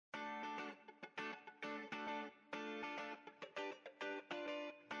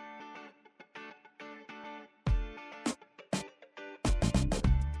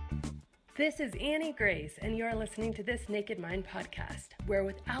This is Annie Grace, and you are listening to This Naked Mind podcast, where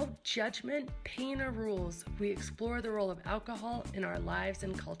without judgment, pain, or rules, we explore the role of alcohol in our lives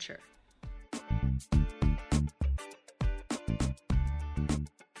and culture.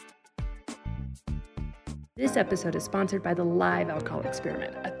 This episode is sponsored by the Live Alcohol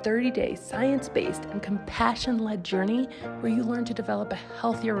Experiment, a 30-day science-based and compassion-led journey where you learn to develop a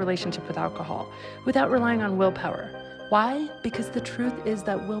healthier relationship with alcohol without relying on willpower. Why? Because the truth is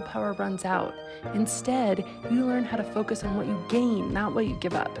that willpower runs out. Instead, you learn how to focus on what you gain, not what you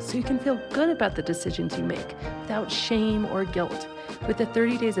give up, so you can feel good about the decisions you make without shame or guilt. With the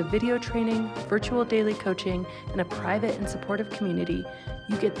 30 days of video training, virtual daily coaching, and a private and supportive community,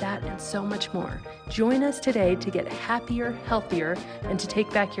 you get that and so much more. Join us today to get happier, healthier, and to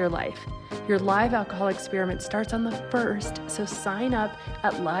take back your life. Your Live Alcohol Experiment starts on the 1st, so sign up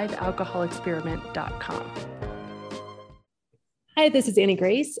at livealcoholexperiment.com. Hi, this is Annie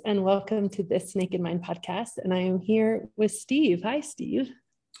Grace, and welcome to This Naked Mind podcast. And I am here with Steve. Hi, Steve.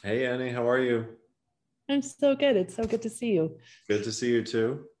 Hey, Annie. How are you? I'm so good. It's so good to see you. Good to see you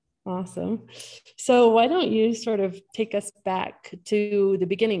too. Awesome. So why don't you sort of take us back to the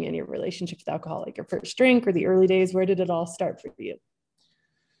beginning in your relationship with alcohol, like your first drink or the early days? Where did it all start for you?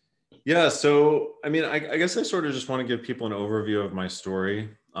 Yeah. So, I guess I sort of just want to give people an overview of my story.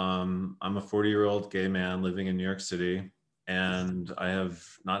 I'm a 40-year-old gay man living in New York City, and I have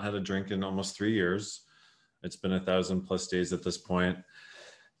not had a drink in almost 3 years. It's been 1,000+ days at this point.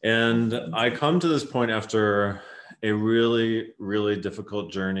 And I come to this point after a really, really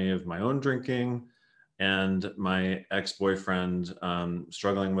difficult journey of my own drinking and my ex-boyfriend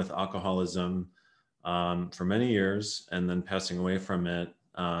struggling with alcoholism for many years and then passing away from it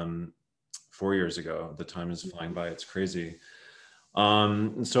 4 years ago. The time is flying by. It's crazy.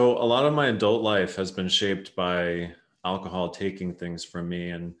 And so a lot of my adult life has been shaped by alcohol taking things from me.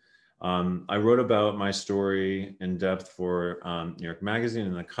 And I wrote about my story in depth for New York Magazine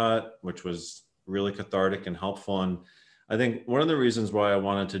and The Cut, which was really cathartic and helpful. And I think one of the reasons why I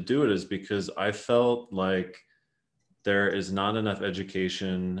wanted to do it is because I felt like there is not enough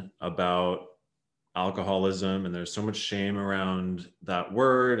education about alcoholism, and there's so much shame around that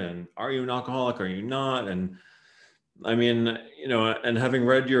word. And are you an alcoholic? Are you not? And I mean, and having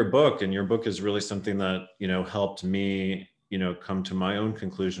read your book, and your book is really something that, helped me, come to my own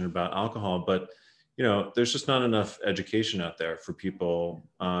conclusion about alcohol. But, there's just not enough education out there for people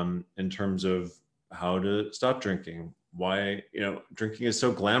in terms of how to stop drinking, why, drinking is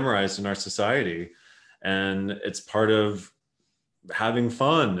so glamorized in our society, and it's part of having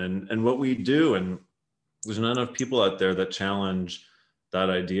fun and what we do. And there's not enough people out there that challenge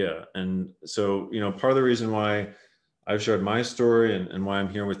that idea. And so, part of the reason why I've shared my story and why I'm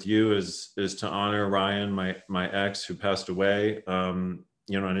here with you is to honor Ryan, my ex who passed away. And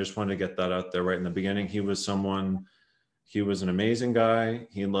I just wanted to get that out there right in the beginning. He was an amazing guy.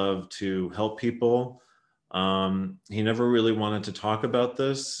 He loved to help people. He never really wanted to talk about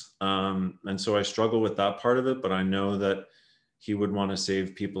this. And so I struggle with that part of it, but I know that he would want to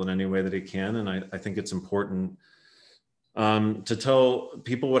save people in any way that he can. And I think it's important to tell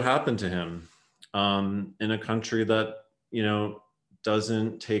people what happened to him in a country that,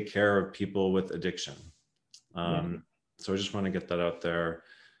 doesn't take care of people with addiction. So I just want to get that out there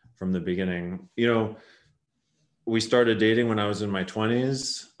from the beginning. We started dating when I was in my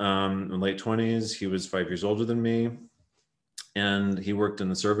 20s, late 20s. He was 5 years older than me. And he worked in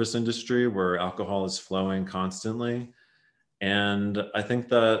the service industry where alcohol is flowing constantly. And I think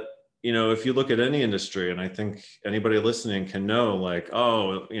that, if you look at any industry, and I think anybody listening can know, like,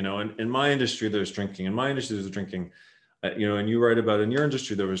 oh, in my industry, there's drinking. In my industry, there's drinking. And you write about in your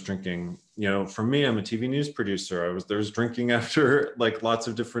industry, there was drinking. For me, I'm a TV news producer. There was drinking after like lots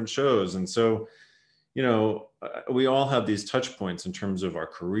of different shows. And so, we all have these touch points in terms of our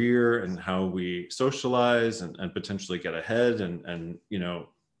career and how we socialize and potentially get ahead and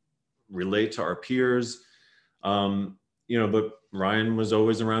relate to our peers. But Ryan was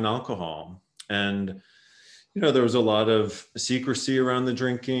always around alcohol, and, there was a lot of secrecy around the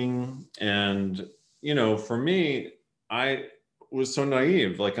drinking. And, for me, I was so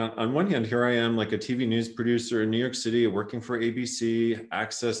naive. Like on one hand, here I am, like a TV news producer in New York City, working for ABC,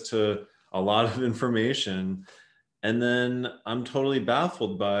 access to a lot of information. And then I'm totally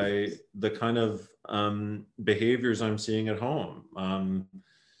baffled by the kind of behaviors I'm seeing at home.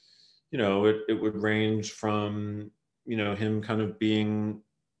 It would range from, him kind of being,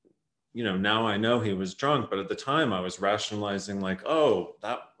 now I know he was drunk, but at the time I was rationalizing like, oh,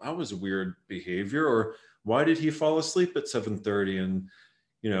 that was a weird behavior. Or why did he fall asleep at 7:30? And,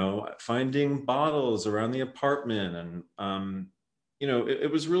 finding bottles around the apartment and,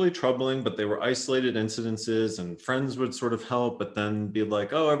 it was really troubling, but they were isolated incidences, and friends would sort of help, but then be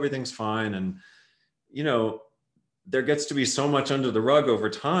like, oh, everything's fine. And, you know, there gets to be so much under the rug over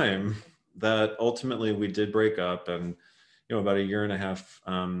time that ultimately we did break up. And, about a year and a half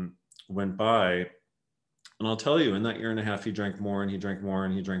went by. And I'll tell you, in that year and a half, he drank more and he drank more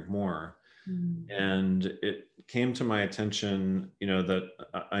and he drank more. And it came to my attention, that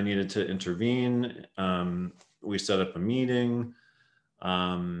I needed to intervene. We set up a meeting.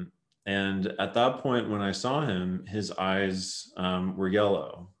 And at that point, when I saw him, his eyes were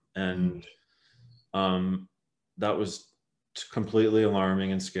yellow. And that was completely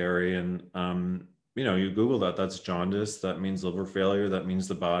alarming and scary. And, you Google that, that's jaundice. That means liver failure. That means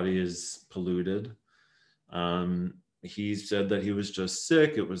the body is polluted. He said that he was just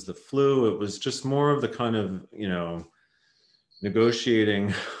sick. It was the flu. It was just more of the kind of,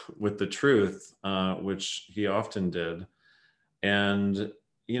 negotiating with the truth, which he often did. And,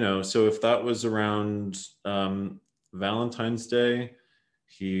 so if that was around Valentine's Day,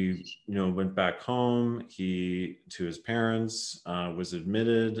 he, went back home, to his parents, was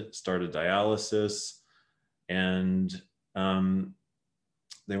admitted, started dialysis, and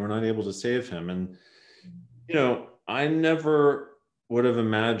they were not able to save him. And, I never would have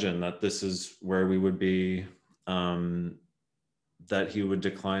imagined that this is where we would be, that he would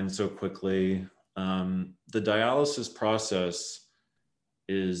decline so quickly. The dialysis process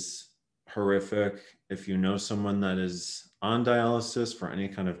is horrific. If you know someone that is on dialysis for any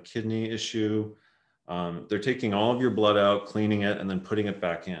kind of kidney issue, they're taking all of your blood out, cleaning it, and then putting it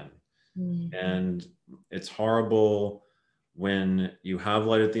back in. And it's horrible when you have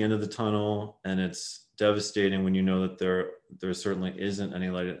light at the end of the tunnel, and it's devastating when you know that there certainly isn't any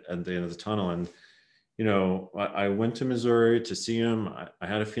light at the end of the tunnel. And I went to Missouri to see him. I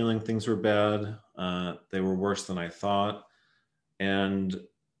had a feeling things were bad. They were worse than I thought. And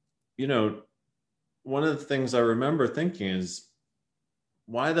one of the things I remember thinking is,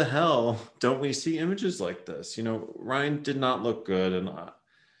 why the hell don't we see images like this? Ryan did not look good, and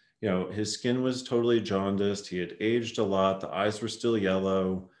his skin was totally jaundiced. He had aged a lot. The eyes were still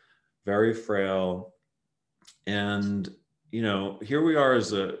yellow, very frail. And, here we are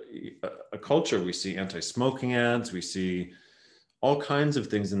as a culture. We see anti-smoking ads. We see all kinds of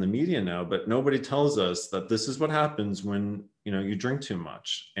things in the media now, but nobody tells us that this is what happens when, you drink too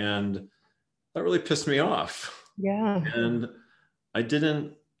much. And that really pissed me off. Yeah. And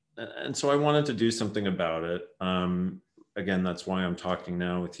so I wanted to do something about it. Again, that's why I'm talking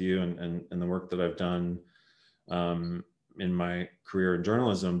now with you and the work that I've done in my career in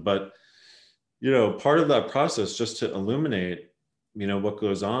journalism. But, part of that process, just to illuminate, what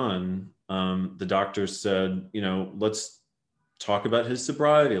goes on, the doctors said, let's talk about his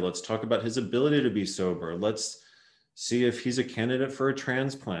sobriety. Let's talk about his ability to be sober. Let's see if he's a candidate for a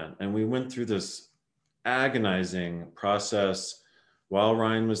transplant. And we went through this agonizing process while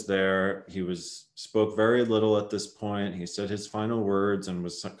Ryan was there. He spoke very little at this point. He said his final words and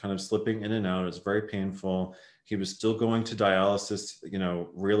was kind of slipping in and out. It was very painful. He was still going to dialysis,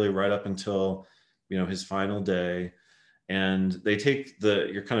 really right up until, his final day. And they take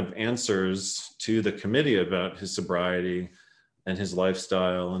your kind of answers to the committee about his sobriety and his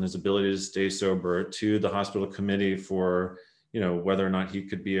lifestyle and his ability to stay sober to the hospital committee for, whether or not he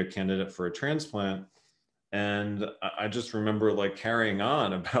could be a candidate for a transplant. And I just remember like carrying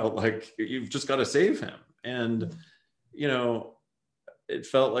on about like, you've just got to save him. And, it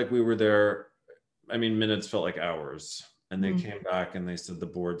felt like we were there. I mean, minutes felt like hours. And they came back and they said the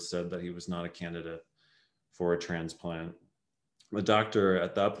board said that he was not a candidate for a transplant. The doctor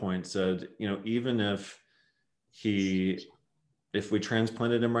at that point said, even if we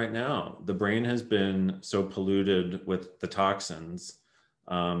transplanted him right now, the brain has been so polluted with the toxins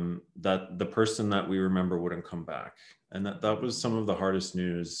that the person that we remember wouldn't come back. And that was some of the hardest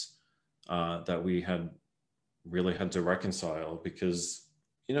news that we really had to reconcile, because,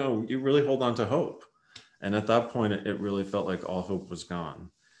 you really hold on to hope. And at that point, it really felt like all hope was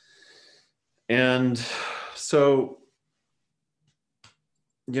gone. And so,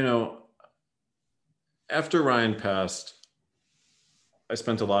 after Ryan passed, I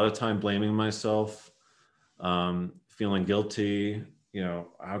spent a lot of time blaming myself, feeling guilty.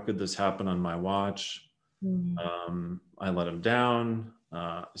 How could this happen on my watch? I let him down.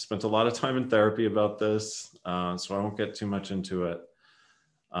 I spent a lot of time in therapy about this, so I won't get too much into it.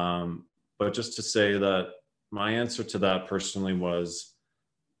 But just to say that my answer to that personally was,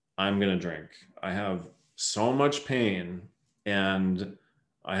 I'm going to drink. I have so much pain and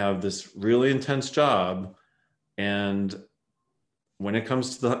I have this really intense job. And when it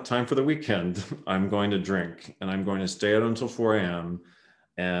comes to the time for the weekend, I'm going to drink and I'm going to stay out until 4 a.m.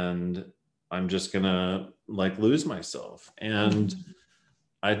 and I'm just gonna like lose myself. And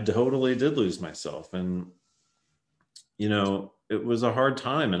I totally did lose myself. And, you know, it was a hard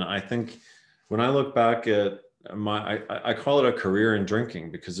time. And I think when I look back at I call it a career in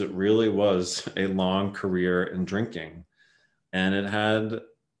drinking because it really was a long career in drinking. And it had,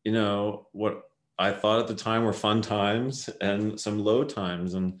 you know, what I thought at the time were fun times and some low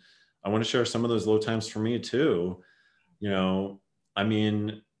times. And I want to share some of those low times for me too. You know, I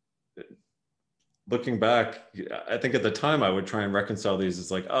mean, looking back, I think at the time I would try and reconcile these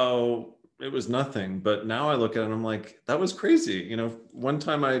as like, oh, it was nothing. But now I look at it and I'm like, that was crazy. You know, one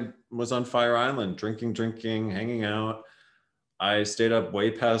time I was on Fire Island, drinking, hanging out. I stayed up way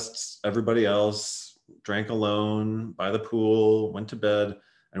past everybody else, drank alone by the pool, went to bed,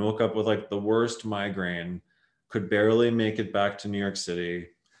 and woke up with like the worst migraine, could barely make it back to New York City,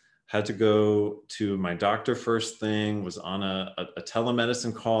 had to go to my doctor first thing, was on a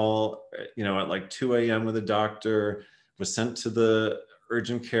telemedicine call, you know, at like 2 a.m. with a doctor, was sent to the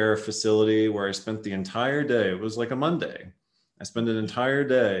urgent care facility where I spent the entire day. It was like a Monday. I spent an entire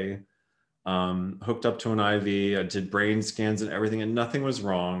day hooked up to an IV. I did brain scans and everything, and nothing was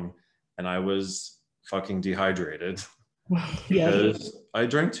wrong. And I was fucking dehydrated Yeah. because I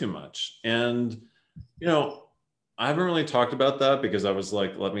drank too much. And, you know, I haven't really talked about that because I was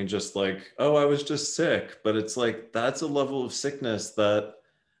like, let me just like, oh, I was just sick. But it's like, that's a level of sickness that,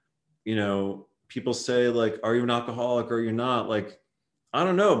 you know, people say, like, are you an alcoholic or are you not? Like, I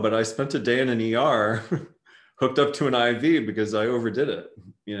don't know, but I spent a day in an ER hooked up to an IV because I overdid it,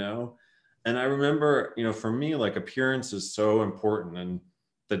 you know? And I remember, you know, for me, like appearance is so important. And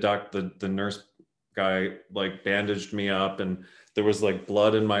the nurse guy like bandaged me up and there was like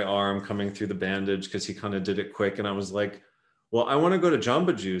blood in my arm coming through the bandage because he kind of did it quick. And I was like, well, I want to go to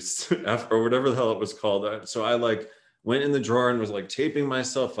Jamba Juice or whatever the hell it was called. So I like went in the drawer and was like taping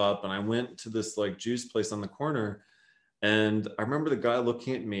myself up. And I went to this like juice place on the corner. And I remember the guy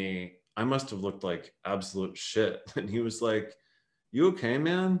looking at me. I must have looked like absolute shit. And he was like, you okay,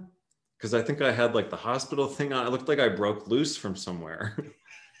 man? Because I think I had like the hospital thing on. It looked like I broke loose from somewhere.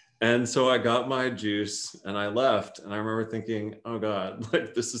 And so I got my juice and I left. And I remember thinking, oh God,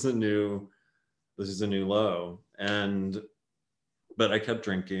 like this is a new low. And but I kept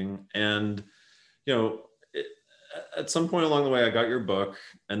drinking. And, you know, at some point along the way, I got your book.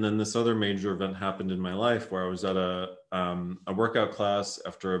 And then this other major event happened in my life where I was at a workout class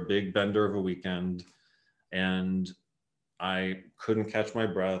after a big bender of a weekend. And I couldn't catch my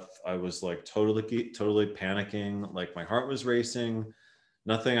breath. I was like totally panicking. Like my heart was racing.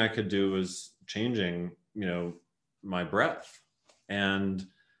 Nothing I could do was changing, you know, my breath. And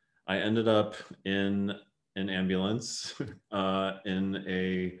I ended up in an ambulance, in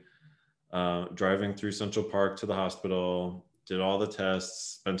a driving through Central Park to the hospital, did all the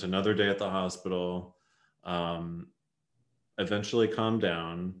tests, spent another day at the hospital, eventually calmed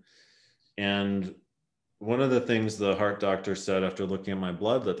down. And one of the things the heart doctor said after looking at my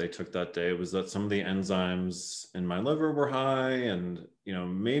blood that they took that day was that some of the enzymes in my liver were high, and you know,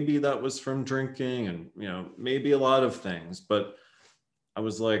 maybe that was from drinking, and you know, maybe a lot of things. But I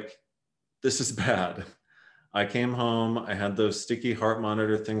was like, this is bad. I came home, I had those sticky heart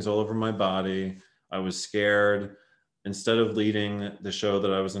monitor things all over my body. I was scared. Instead of leading the show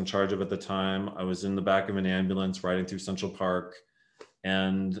that I was in charge of at the time, I was in the back of an ambulance riding through Central Park.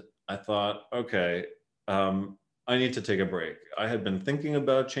 And I thought, okay, I need to take a break. I had been thinking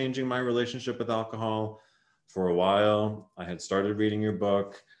about changing my relationship with alcohol for a while. I had started reading your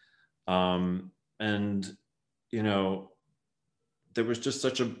book. And, you know, there was just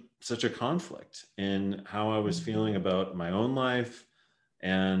such a conflict in how I was feeling about my own life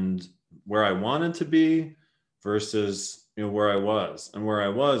and where I wanted to be versus, you know, where I was. And where I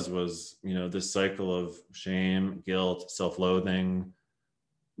was, you know, this cycle of shame, guilt, self-loathing,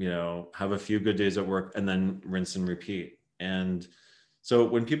 you know, have a few good days at work and then rinse and repeat. And so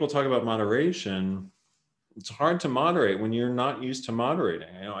when people talk about moderation, it's hard to moderate when you're not used to moderating.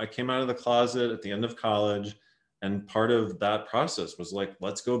 You know, I came out of the closet at the end of college, and part of that process was like,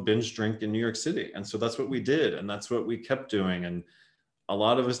 let's go binge drink in New York City. And so that's what we did. And that's what we kept doing. And a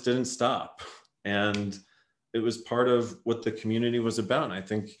lot of us didn't stop. And it was part of what the community was about. And I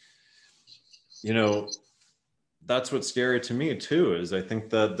think, you know, that's what's scary to me too, is I think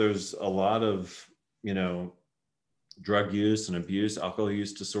that there's a lot of, you know, drug use and abuse, alcohol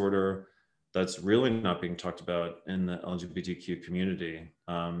use disorder that's really not being talked about in the LGBTQ community.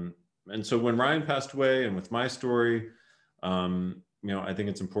 And so when Ryan passed away and with my story, you know, I think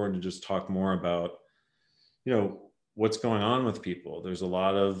it's important to just talk more about, you know, what's going on with people. There's a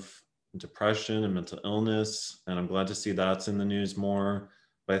lot of depression and mental illness, and I'm glad to see that's in the news more.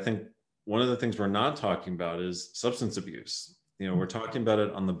 But I think one of the things we're not talking about is substance abuse. We're talking about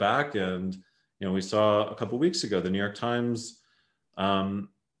it on the back end. We saw a couple of weeks ago, the New York Times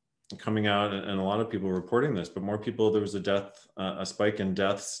coming out, and a lot of people reporting this, but more people, there was a spike in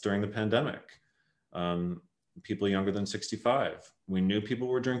deaths during the pandemic. People younger than 65. We knew people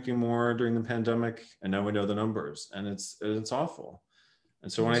were drinking more during the pandemic, and now we know the numbers, and it's awful.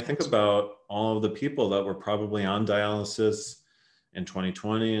 And so when I think about all of the people that were probably on dialysis in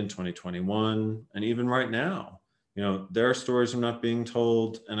 2020 and 2021, and even right now, their stories are not being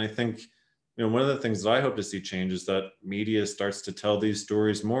told. And I think, one of the things that I hope to see change is that media starts to tell these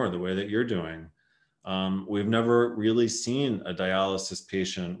stories more the way that you're doing. We've never really seen a dialysis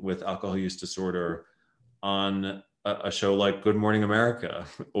patient with alcohol use disorder on a show like Good Morning America,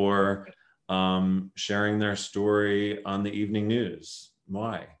 or sharing their story on the evening news.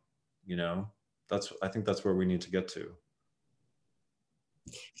 Why? I think that's where we need to get to.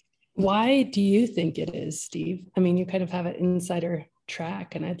 Why do you think it is, Steve? I mean, you kind of have an insider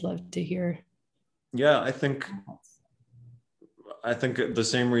track, and I'd love to hear. Yeah, I think the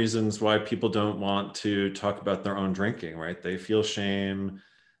same reasons why people don't want to talk about their own drinking, right? They feel shame.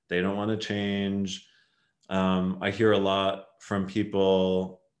 They don't want to change. I hear a lot from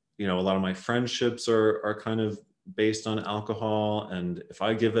people, a lot of my friendships are kind of based on alcohol. And if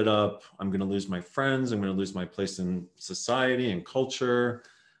I give it up, I'm going to lose my friends. I'm going to lose my place in society and culture.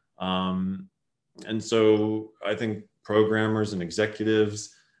 And so I think programmers and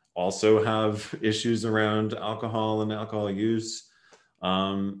executives also have issues around alcohol and alcohol use.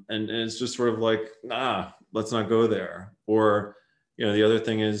 And it's just sort of like, let's not go there. Or, the other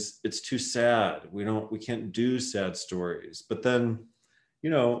thing is, it's too sad. We can't do sad stories. But then,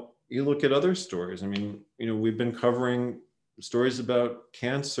 you look at other stories. I mean, we've been covering stories about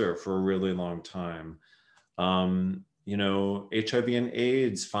cancer for a really long time. HIV and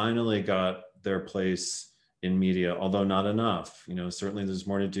AIDS finally got their place in media, although not enough. Certainly there's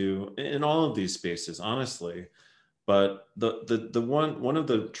more to do in all of these spaces, honestly. But the one of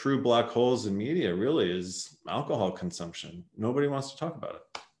the true black holes in media really is alcohol consumption. Nobody wants to talk about it.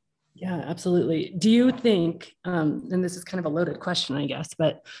 Yeah, absolutely. Do you think, and this is kind of a loaded question, I guess,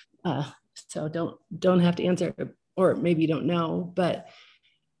 but so don't have to answer, or maybe you don't know, but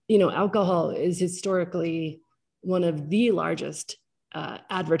alcohol is historically one of the largest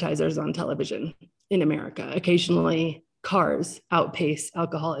advertisers on television in America. Occasionally, cars outpace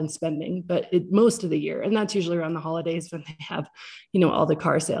alcohol in spending, but most of the year, and that's usually around the holidays when they have, all the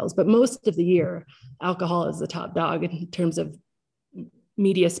car sales. But most of the year, alcohol is the top dog in terms of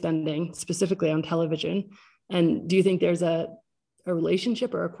media spending, specifically on television. And do you think there's a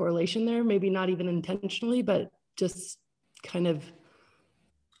relationship or a correlation there? Maybe not even intentionally, but just kind of.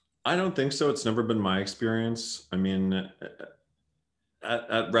 I don't think so. It's never been my experience. I mean,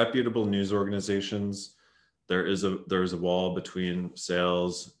 at reputable news organizations, there's a wall between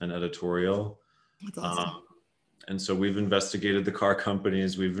sales and editorial. That's awesome. And so we've investigated the car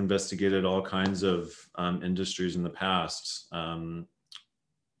companies. We've investigated all kinds of industries in the past,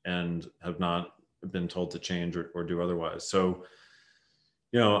 and have not been told to change or do otherwise. So,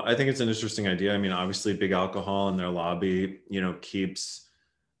 I think it's an interesting idea. I mean, obviously, big alcohol and their lobby, keeps,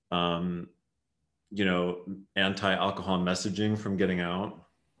 anti-alcohol messaging from getting out.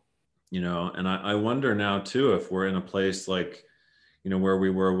 And I wonder now too, if we're in a place like, where we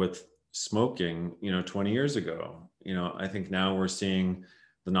were with smoking, 20 years ago. I think now we're seeing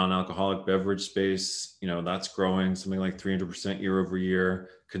the non-alcoholic beverage space, that's growing something like 300% year over year.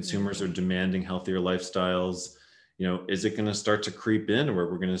 Consumers are demanding healthier lifestyles. Is it going to start to creep in where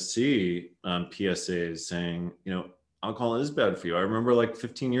we're going to see PSAs saying, alcohol is bad for you? I remember like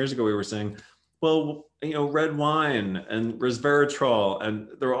 15 years ago, we were saying, well, red wine and resveratrol, and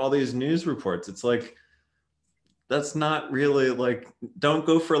there were all these news reports. It's like, that's not really like, don't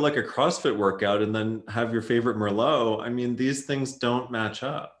go for like a CrossFit workout and then have your favorite Merlot. I mean, these things don't match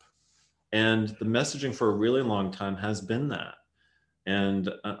up. And the messaging for a really long time has been that. And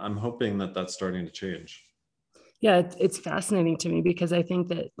I'm hoping that that's starting to change. Yeah, it's fascinating to me, because I think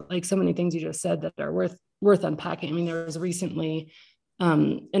that, like, so many things you just said that are worth unpacking. I mean, there was recently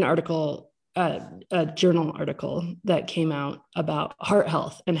an article, a journal article that came out about heart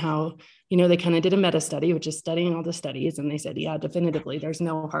health, and how, they kind of did a meta study, which is studying all the studies. And they said, yeah, definitively, there's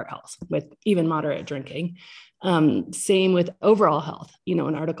no heart health with even moderate drinking. Same with overall health.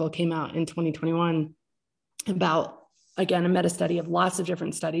 An article came out in 2021 about, again, a meta study of lots of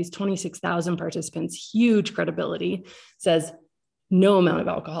different studies, 26,000 participants, huge credibility, says no amount of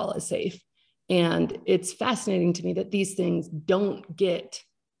alcohol is safe. And it's fascinating to me that these things don't get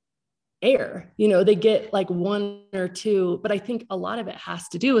air. You know, they get like one or two, but I think a lot of it has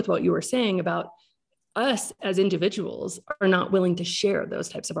to do with what you were saying about us as individuals are not willing to share those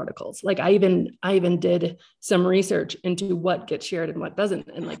types of articles. Like I even did some research into what gets shared and what doesn't,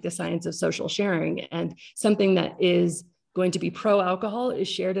 and like the science of social sharing. And something that is going to be pro alcohol is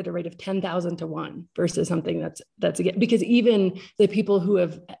shared at a rate of 10,000 to 1 versus something that's again, because even the people who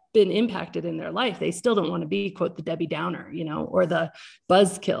have been impacted in their life, they still don't want to be, quote, the Debbie Downer, you know, or the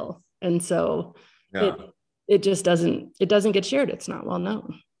buzzkill. And so Yeah. it just doesn't get shared. It's not well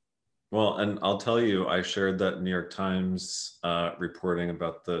known. Well, and I'll tell you, I shared that New York Times reporting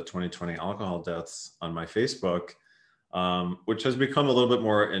about the 2020 alcohol deaths on my Facebook, which has become a little bit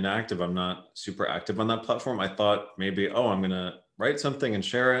more inactive. I'm not super active on that platform. I thought maybe, oh, I'm going to write something and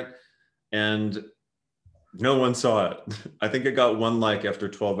share it. And no one saw it. I think it got 1 like after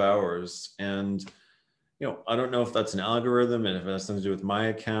 12 hours. And you know, I don't know if that's an algorithm and if it has something to do with my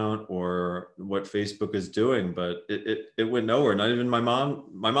account or what Facebook is doing, but it went nowhere. Not even my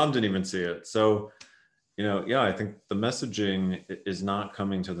mom didn't even see it. So, you know, yeah, I think the messaging is not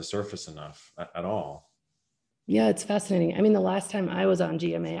coming to the surface enough at all. Yeah, it's fascinating. I mean, the last time I was on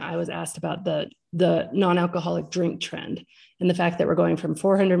GMA, I was asked about the non-alcoholic drink trend and the fact that we're going from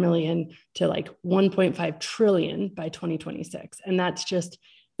 400 million to like 1.5 trillion by 2026. And that's just,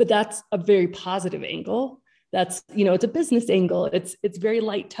 but that's a very positive angle. That's, you know, it's a business angle. It's very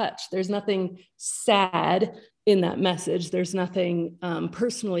light touch. There's nothing sad in that message. There's nothing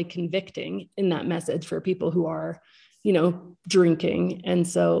personally convicting in that message for people who are, you know, drinking. And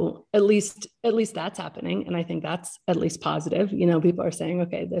so at least that's happening. And I think that's at least positive. You know, people are saying,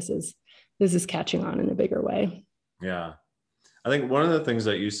 okay, this is catching on in a bigger way. Yeah. I think one of the things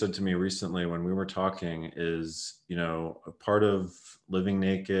that you said to me recently when we were talking is, you know, a part of living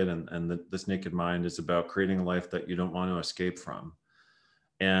naked and this naked mind is about creating a life that you don't want to escape from.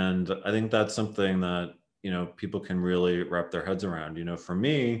 And I think that's something that, you know, people can really wrap their heads around. You know, for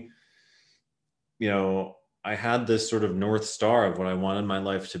me, you know, I had this sort of North Star of what I wanted my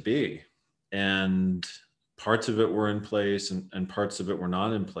life to be. And parts of it were in place and parts of it were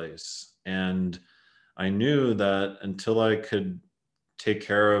not in place. And I knew that until I could take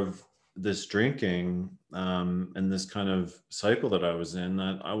care of this drinking and this kind of cycle that I was in,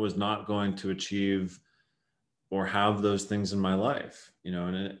 that I was not going to achieve or have those things in my life, you know,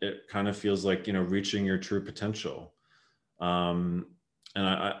 and it kind of feels like, you know, reaching your true potential. And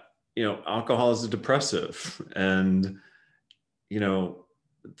you know, alcohol is a depressive and, you know,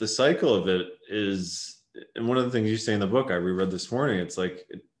 the cycle of it is, and one of the things you say in the book, I reread this morning, it's like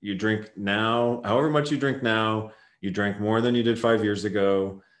you drink now, however much you drink now, you drank more than you did 5 years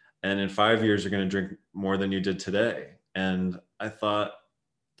ago. And in 5 years, you're going to drink more than you did today. And I thought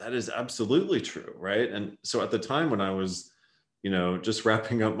that is absolutely true. Right. And so at the time when I was, you know, just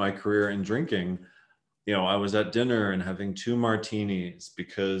wrapping up my career in drinking, you know, I was at dinner and having 2 martinis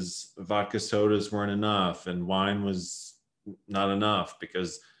because vodka sodas weren't enough and wine was not enough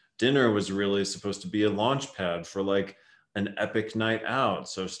because dinner was really supposed to be a launch pad for like an epic night out.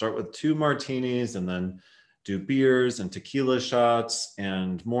 So start with 2 martinis and then do beers and tequila shots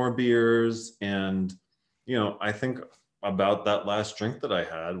and more beers. And, you know, I think about that last drink that I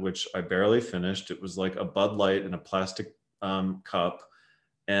had, which I barely finished. It was like a Bud Light in a plastic cup.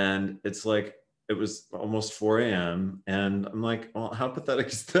 And it's like, it was almost 4 a.m. And I'm like, well, how pathetic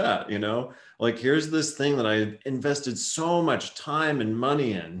is that? You know, like, here's this thing that I invested so much time and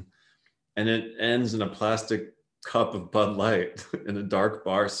money in, and it ends in a plastic cup of Bud Light in a dark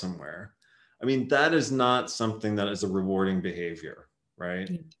bar somewhere. I mean, that is not something that is a rewarding behavior, right?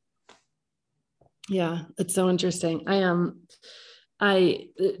 Yeah, it's so interesting. I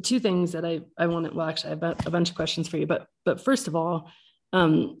 2 things that I want to, well, actually, I have a bunch of questions for you, but first of all,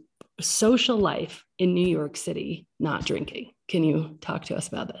 social life in New York City, not drinking. Can you talk to us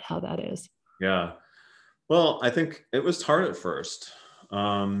about that, how that is? Yeah. Well, I think it was hard at first.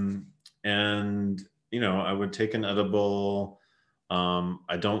 And, you know, I would take an edible.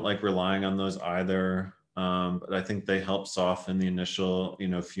 I don't like relying on those either. But I think they help soften the initial, you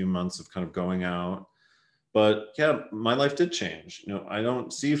know, few months of kind of going out. But yeah, my life did change. You know, I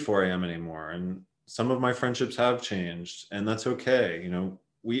don't see 4 a.m. anymore. And some of my friendships have changed, and that's okay. You know,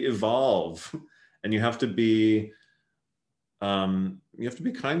 we evolve and you have to be kind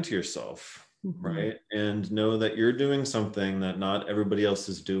to yourself, right? And know that you're doing something that not everybody else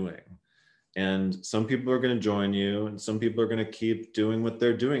is doing. And some people are going to join you and some people are going to keep doing what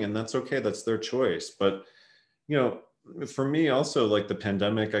they're doing, and that's okay. That's their choice. But, you know, for me also, like, the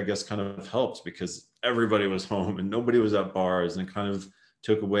pandemic, I guess, kind of helped because everybody was home and nobody was at bars, and it kind of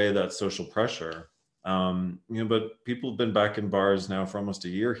took away that social pressure. But people have been back in bars now for almost a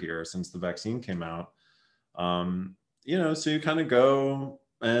year here since the vaccine came out. So you kind of go,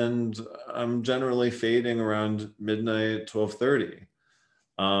 and I'm generally fading around midnight, 12:30.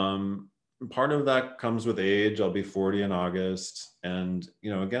 Part of that comes with age. I'll be 40 in August. And,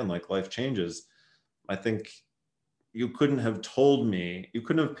 again, like life changes. I think you couldn't have paid me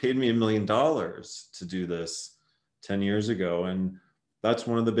 $1 million to do this 10 years ago. And that's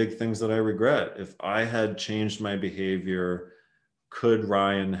one of the big things that I regret. If I had changed my behavior, could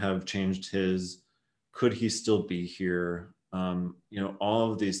Ryan have changed his? Could he still be here?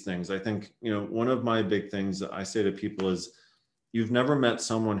 All of these things. I think, one of my big things that I say to people is, you've never met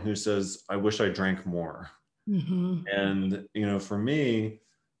someone who says, I wish I drank more. Mm-hmm. And, for me,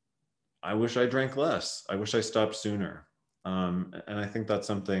 I wish I drank less. I wish I stopped sooner. And I think that's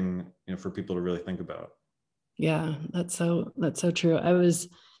something, for people to really think about. Yeah, that's so true. I was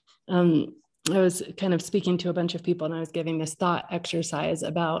kind of speaking to a bunch of people, and I was giving this thought exercise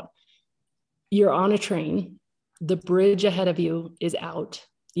about, you're on a train, the bridge ahead of you is out.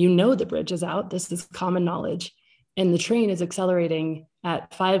 The bridge is out. This is common knowledge. And the train is accelerating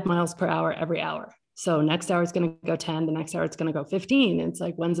at 5 miles per hour every hour. So next hour it's going to go 10, the next hour it's going to go 15. And it's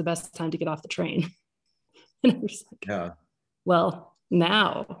like, when's the best time to get off the train? And I'm just like, yeah, well,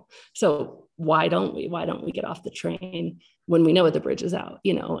 now. So why don't we get off the train when we know the bridge is out,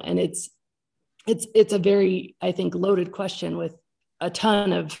 and it's a very, I think, loaded question with a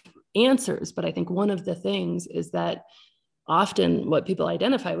ton of answers. But I think one of the things is that often what people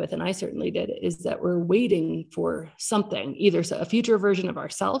identify with, and I certainly did, is that we're waiting for something, either a future version of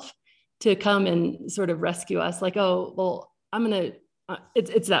ourselves to come and sort of rescue us, like, oh, well,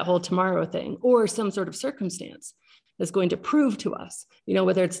 it's that whole tomorrow thing, or some sort of circumstance that's going to prove to us,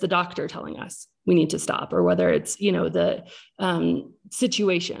 whether it's the doctor telling us we need to stop, or whether it's, the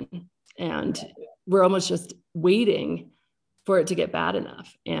situation, and we're almost just waiting for it to get bad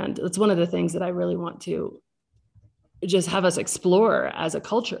enough. And it's one of the things that I really want to just have us explore as a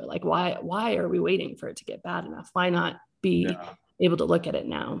culture. Like, why are we waiting for it to get bad enough? Why not be able to look at it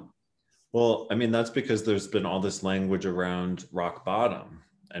now? Well, I mean, that's because there's been all this language around rock bottom,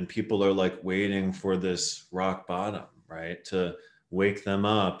 and people are like waiting for this rock bottom, right, to wake them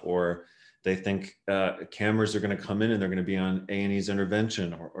up, or they think cameras are going to come in and they're going to be on A&E's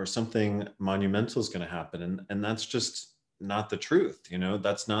intervention, or something monumental is going to happen. And that's just not the truth.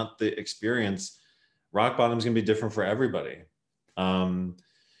 That's not the experience. Rock bottom is going to be different for everybody.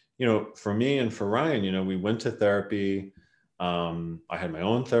 For me and for Ryan, we went to therapy. I had my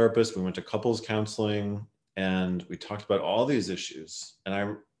own therapist. We went to couples counseling, and we talked about all these issues.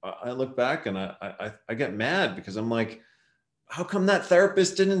 And I look back and I get mad, because I'm like, how come that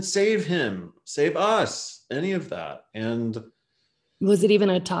therapist didn't save us, any of that? And was it even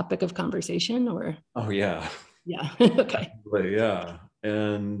a topic of conversation, or? Oh yeah. Yeah. Okay. Yeah.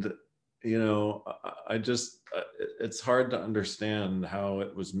 And, it's hard to understand how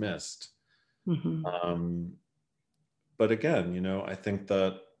it was missed. Mm-hmm. But again, I think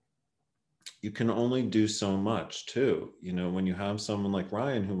that you can only do so much too, when you have someone like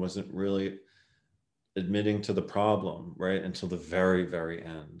Ryan who wasn't really admitting to the problem, right, until the very, very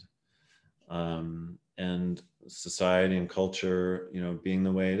end. And society and culture, being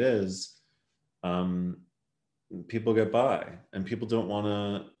the way it is, people get by, and people don't want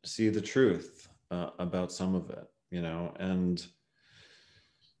to see the truth about some of it, and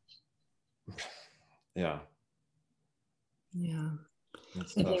yeah.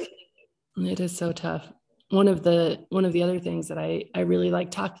 That's tough. It is so tough. One of the other things that I really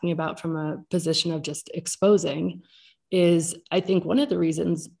like talking about from a position of just exposing is, I think one of the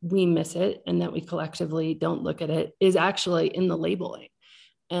reasons we miss it and that we collectively don't look at it is actually in the labeling.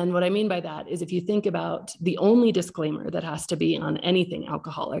 And what I mean by that is, if you think about the only disclaimer that has to be on anything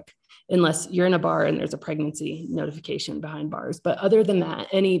alcoholic, unless you're in a bar and there's a pregnancy notification behind bars, but other than that,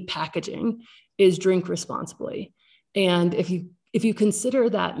 any packaging is drink responsibly. And if you consider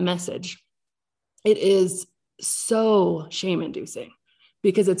that message, it is so shame-inducing,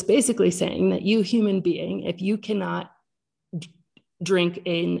 because it's basically saying that you, human being, if you cannot drink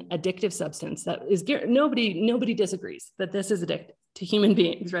an addictive substance that is, nobody disagrees that this is addictive to human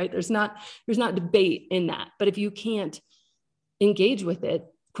beings, right? There's not debate in that. But if you can't engage with it,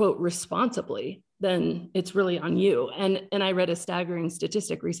 quote, responsibly, then it's really on you. And I read a staggering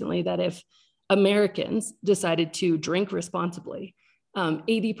statistic recently that if Americans decided to drink responsibly,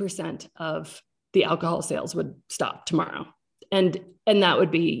 80% of the alcohol sales would stop tomorrow. And that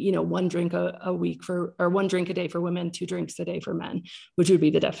would be, one drink a week or 1 drink a day for women, 2 drinks a day for men, which would be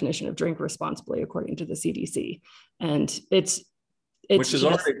the definition of drink responsibly, according to the CDC. And it's Which is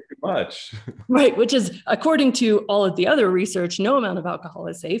already too much. Right, which is, according to all of the other research, no amount of alcohol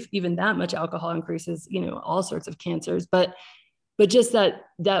is safe. Even that much alcohol increases, all sorts of cancers. But just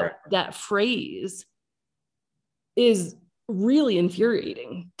that phrase is really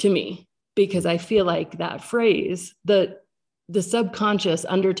infuriating to me, because I feel like that phrase, the subconscious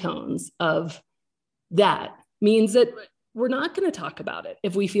undertones of that means that we're not going to talk about it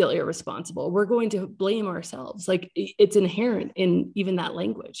if we feel irresponsible. We're going to blame ourselves. Like, it's inherent in even that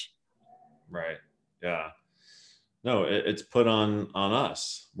language. Right. Yeah. No, it's put on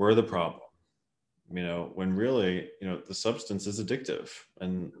us. We're the problem. When really, the substance is addictive.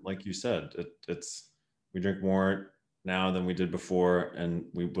 And like you said, we drink more now than we did before, and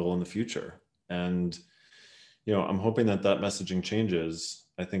we will in the future. And, I'm hoping that messaging changes.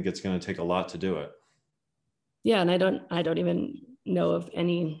 I think it's going to take a lot to do it. Yeah. And I don't even know of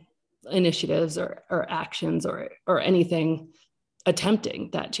any initiatives or actions or anything attempting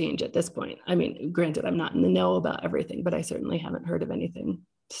that change at this point. I mean, granted, I'm not in the know about everything, but I certainly haven't heard of anything.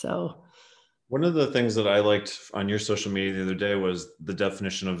 So one of the things that I liked on your social media the other day was the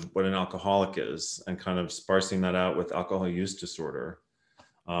definition of what an alcoholic is, and kind of sparsing that out with alcohol use disorder.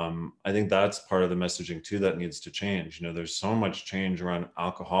 I think that's part of the messaging too that needs to change. There's so much change around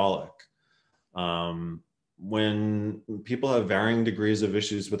alcoholic. When people have varying degrees of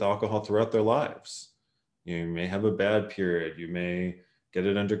issues with alcohol throughout their lives, you may have a bad period, you may get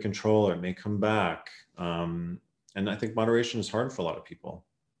it under control, or it may come back. And I think moderation is hard for a lot of people.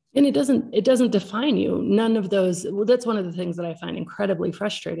 And it doesn't define you. None of those. Well, that's one of the things that I find incredibly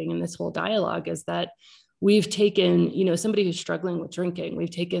frustrating in this whole dialogue, is that we've taken, somebody who's struggling with drinking, we've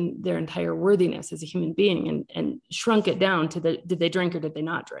taken their entire worthiness as a human being and shrunk it down to did they drink or did they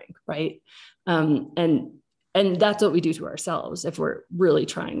not drink, right? And that's what we do to ourselves if we're really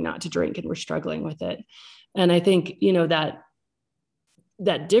trying not to drink and we're struggling with it. And I think,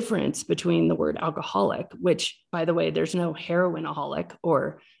 that difference between the word alcoholic, which, by the way, there's no heroinaholic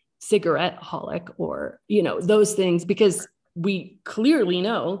or cigarette-aholic or, those things, because we clearly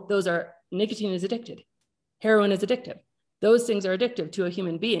know nicotine is addicted. Heroin is addictive. Those things are addictive to a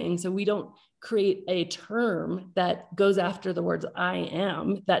human being. So we don't create a term that goes after the words I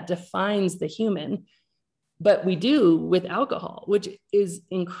am, that defines the human. But we do with alcohol, which is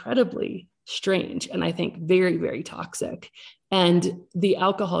incredibly strange and I think very, very toxic. And the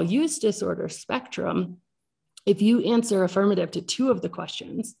alcohol use disorder spectrum, if you answer affirmative to 2 of the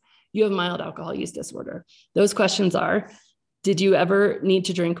questions, you have mild alcohol use disorder. Those questions are, did you ever need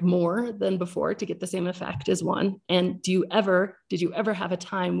to drink more than before to get the same effect as 1? And did you ever have a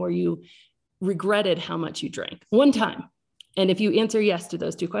time where you regretted how much you drank? 1 time. And if you answer yes to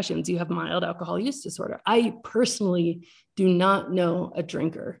those 2 questions, you have mild alcohol use disorder. I personally do not know a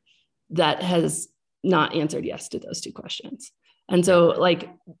drinker that has not answered yes to those 2 questions. And so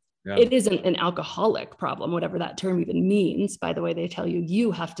It isn't an alcoholic problem, whatever that term even means. By the way, they tell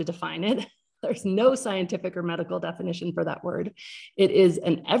you have to define it. There's no scientific or medical definition for that word. It is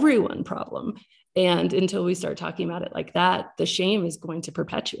an everyone problem. And until we start talking about it like that, the shame is going to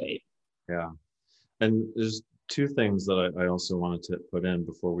perpetuate. Yeah. And there's 2 things that I also wanted to put in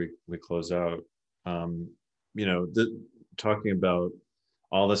before we close out. Talking about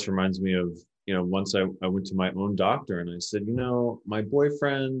all this reminds me of, once I went to my own doctor and I said, my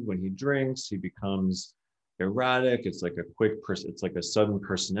boyfriend, when he drinks, he becomes erratic. It's like it's like a sudden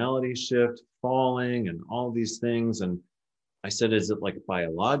personality shift, falling and all these things. And I said, is it like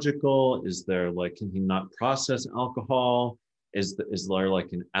biological? Is there can he not process alcohol? Is there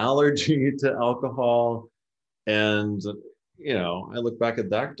like an allergy to alcohol? And, I look back at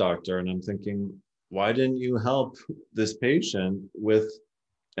that doctor and I'm thinking, why didn't you help this patient with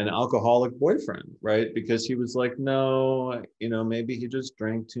an alcoholic boyfriend, right? Because he was like, no, maybe he just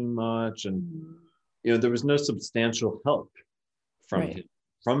drank too much. And, there was no substantial help from him,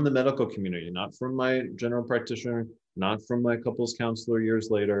 from the medical community, not from my general practitioner, not from my couples counselor years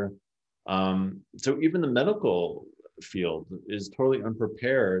later. So even the medical field is totally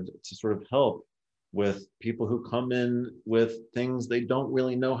unprepared to sort of help with people who come in with things they don't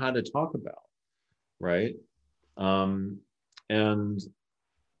really know how to talk about, right? And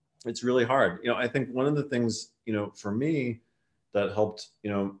it's really hard. I think one of the things, for me that helped,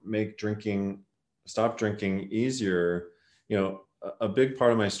 make stop drinking easier, a big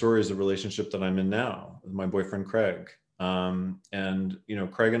part of my story is the relationship that I'm in now with my boyfriend, Craig. And,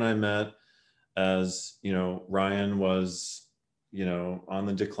 Craig and I met as, Ryan was, on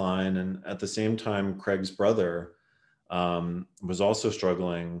the decline. And at the same time, Craig's brother was also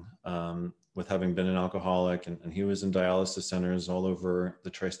struggling with having been an alcoholic, and he was in dialysis centers all over the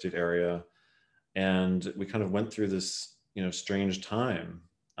tri-state area. And we kind of went through this strange time.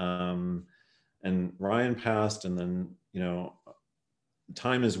 And Ryan passed, and then,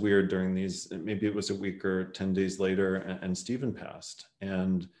 time is weird during these, maybe it was a week or 10 days later, and Stephen passed.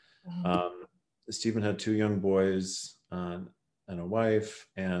 And Stephen had 2 young boys and a wife.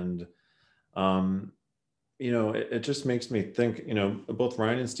 And, it just makes me think, both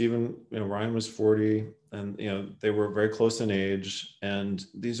Ryan and Stephen, Ryan was 40, and, they were very close in age, and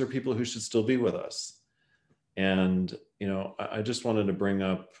these are people who should still be with us. And, I just wanted to bring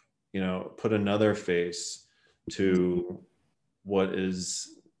up, put another face to what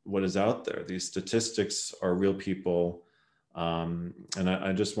is out there. These statistics are real people. And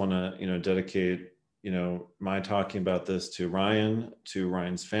I just want to, dedicate, my talking about this to Ryan, to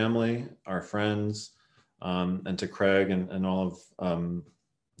Ryan's family, our friends, and to Craig and all of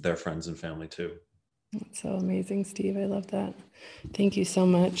their friends and family too. That's so amazing, Steve. I love that. Thank you so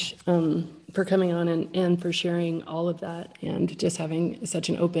much for coming on and for sharing all of that, and just having such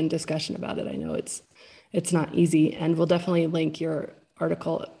an open discussion about it. I know it's not easy, and we'll definitely link your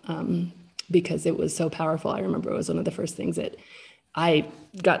article because it was so powerful. I remember it was one of the first things that I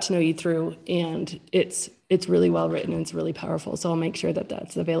got to know you through, and it's really well written and it's really powerful. So I'll make sure that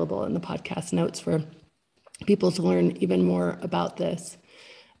that's available in the podcast notes for people to learn even more about this.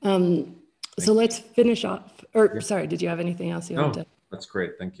 So let's finish off, sorry, did you have anything else you wanted to? That's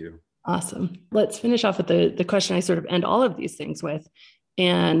great. Thank you. Awesome. Let's finish off with the question I sort of end all of these things with.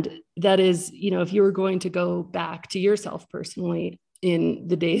 And that is, if you were going to go back to yourself personally in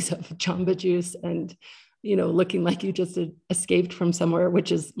the days of Jamba Juice and, looking like you just escaped from somewhere,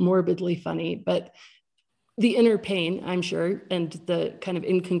 which is morbidly funny, but the inner pain, I'm sure, and the kind of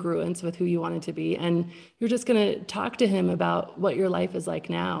incongruence with who you wanted to be. And you're just going to talk to him about what your life is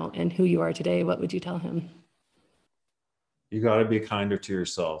like now and who you are today. What would you tell him? You got to be kinder to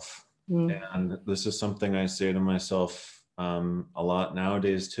yourself. And this is something I say to myself a lot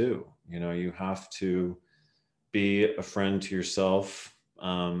nowadays too. You have to be a friend to yourself.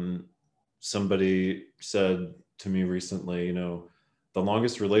 Somebody said to me recently, the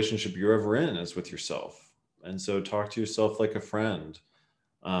longest relationship you're ever in is with yourself. And so talk to yourself like a friend.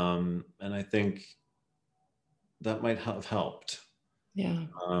 And I think that might have helped. Yeah.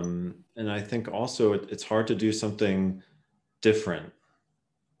 And I think also it's hard to do something different,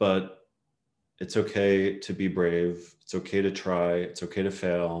 but it's okay to be brave. It's okay to try. It's okay to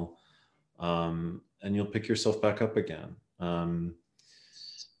fail. And you'll pick yourself back up again.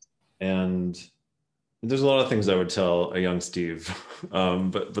 And there's a lot of things I would tell a young Steve,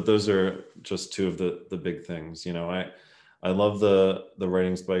 but those are just 2 of the big things. I love the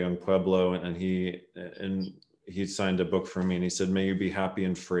writings by young Pueblo, and he signed a book for me, and he said, "May you be happy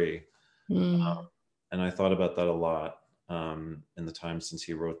and free." And I thought about that a lot in the time since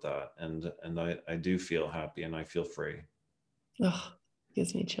he wrote that, and I do feel happy and I feel free. Oh,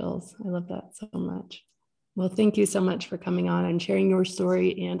 gives me chills. I love that so much. Well, thank you so much for coming on and sharing your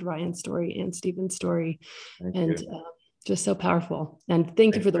story and Ryan's story and Stephen's story. Just so powerful. And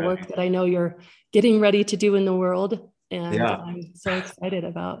thank you for the work that I know you're getting ready to do in the world. And I'm so excited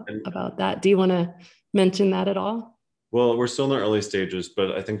about that. Do you want to mention that at all? Well, we're still in the early stages,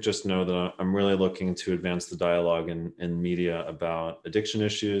 but I think just know that I'm really looking to advance the dialogue in media about addiction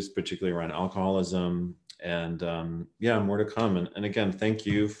issues, particularly around alcoholism. And more to come. And again, thank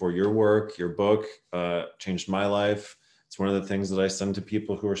you for your work. Your book changed my life. It's one of the things that I send to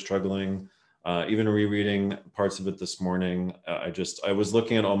people who are struggling. Even rereading parts of it this morning, I was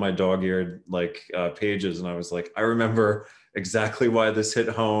looking at all my dog-eared pages, and I was like, I remember exactly why this hit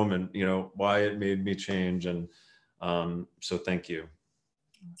home, and why it made me change. And so thank you.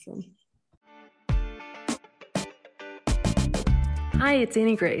 Awesome. Hi, it's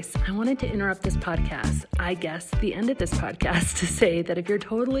Annie Grace. I wanted to interrupt this podcast, I guess the end of this podcast, to say that if you're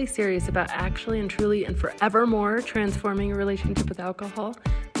totally serious about actually and truly and forevermore transforming your relationship with alcohol,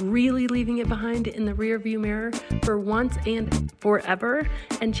 really leaving it behind in the rearview mirror for once and forever,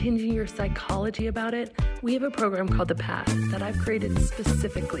 and changing your psychology about it, we have a program called The Path that I've created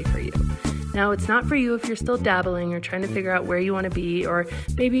specifically for you. Now, it's not for you if you're still dabbling or trying to figure out where you want to be, or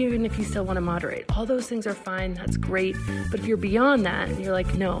maybe even if you still want to moderate. All those things are fine. That's great. But if you're beyond that and you're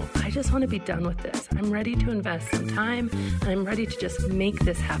like, no, I just want to be done with this. I'm ready to invest some time, and I'm ready to just make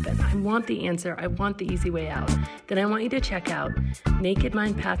this happen. I want the answer. I want the easy way out. Then I want you to check out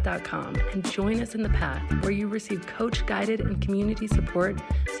nakedmindpath.com and join us in the path, where you receive coach-guided and community support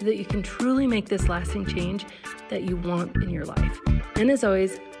so that you can truly make this lasting change that you want in your life. And as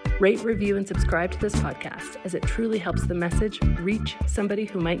always, rate, review, and subscribe to this podcast, as it truly helps the message reach somebody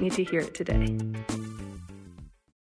who might need to hear it today.